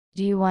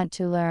Do you want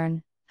to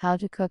learn how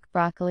to cook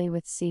broccoli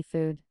with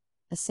seafood?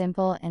 A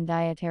simple and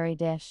dietary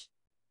dish.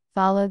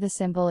 Follow the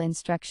simple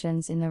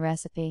instructions in the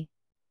recipe.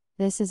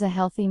 This is a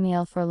healthy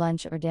meal for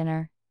lunch or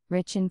dinner,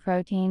 rich in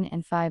protein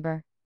and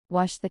fiber.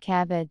 Wash the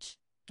cabbage,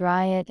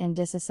 dry it and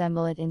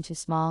disassemble it into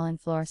small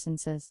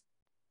inflorescences.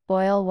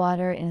 Boil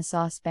water in a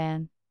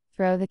saucepan.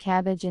 Throw the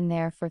cabbage in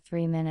there for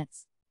 3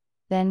 minutes.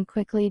 Then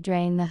quickly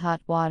drain the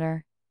hot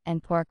water,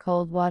 and pour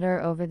cold water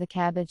over the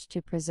cabbage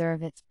to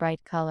preserve its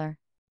bright color.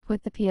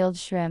 Put the peeled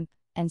shrimp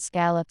and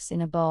scallops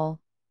in a bowl.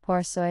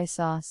 Pour soy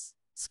sauce.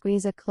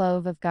 Squeeze a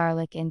clove of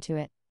garlic into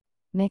it.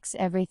 Mix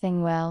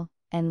everything well,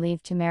 and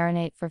leave to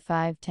marinate for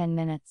 5–10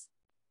 minutes.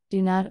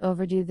 Do not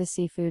overdo the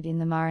seafood in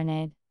the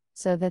marinade,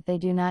 so that they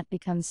do not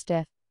become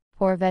stiff.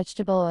 Pour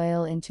vegetable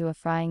oil into a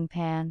frying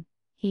pan.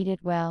 Heat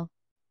it well.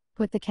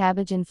 Put the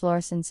cabbage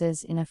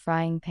inflorescences in a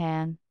frying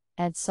pan.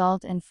 Add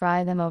salt and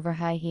fry them over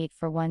high heat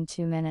for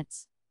 1–2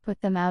 minutes.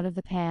 Put them out of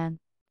the pan.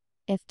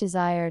 If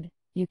desired,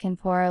 you can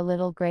pour a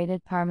little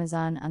grated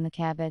Parmesan on the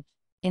cabbage.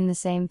 In the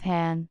same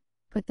pan,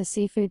 put the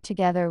seafood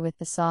together with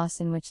the sauce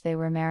in which they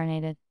were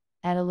marinated.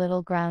 Add a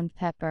little ground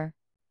pepper.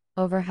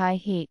 Over high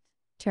heat,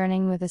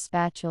 turning with a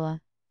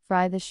spatula,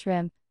 fry the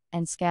shrimp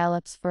and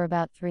scallops for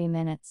about 3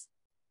 minutes.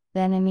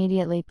 Then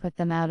immediately put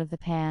them out of the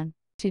pan.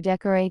 To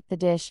decorate the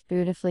dish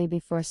beautifully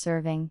before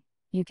serving,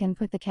 you can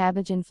put the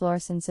cabbage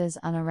inflorescences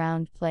on a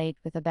round plate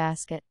with a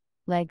basket,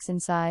 legs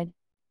inside,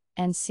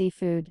 and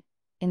seafood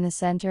in the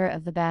center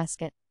of the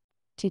basket.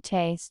 To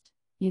taste,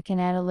 you can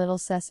add a little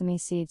sesame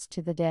seeds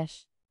to the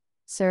dish.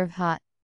 Serve hot.